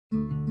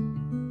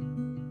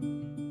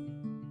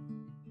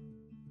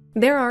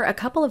There are a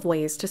couple of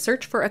ways to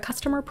search for a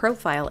customer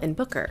profile in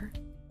Booker.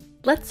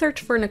 Let's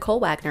search for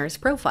Nicole Wagner's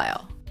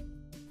profile.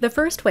 The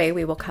first way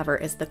we will cover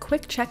is the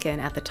quick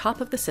check-in at the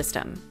top of the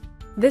system.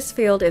 This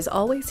field is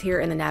always here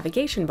in the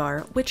navigation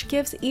bar, which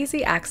gives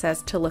easy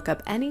access to look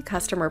up any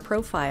customer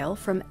profile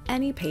from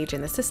any page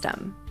in the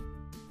system.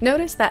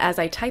 Notice that as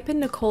I type in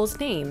Nicole's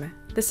name,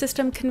 the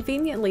system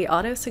conveniently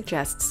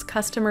auto-suggests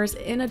customers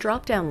in a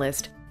drop-down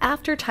list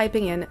after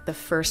typing in the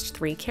first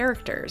 3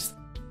 characters.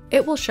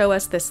 It will show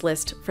us this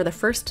list for the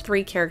first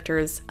 3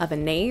 characters of a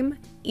name,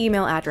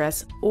 email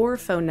address, or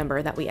phone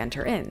number that we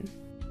enter in.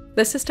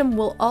 The system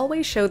will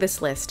always show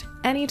this list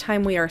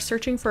anytime we are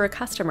searching for a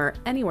customer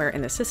anywhere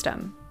in the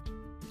system.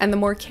 And the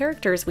more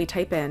characters we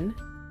type in,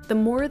 the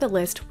more the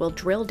list will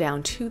drill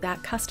down to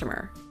that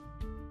customer.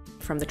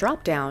 From the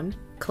drop-down,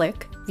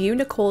 click View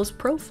Nicole's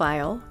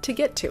Profile to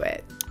get to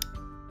it.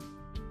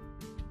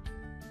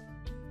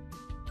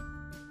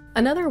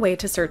 Another way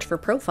to search for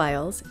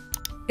profiles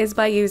is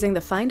by using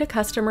the Find a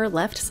Customer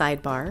left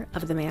sidebar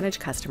of the Manage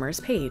Customers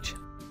page.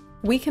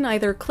 We can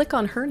either click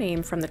on her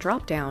name from the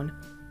drop-down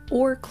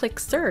or click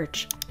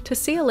Search to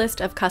see a list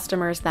of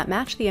customers that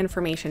match the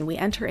information we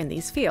enter in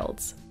these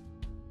fields.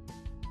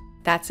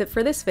 That's it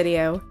for this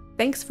video.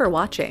 Thanks for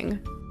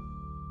watching.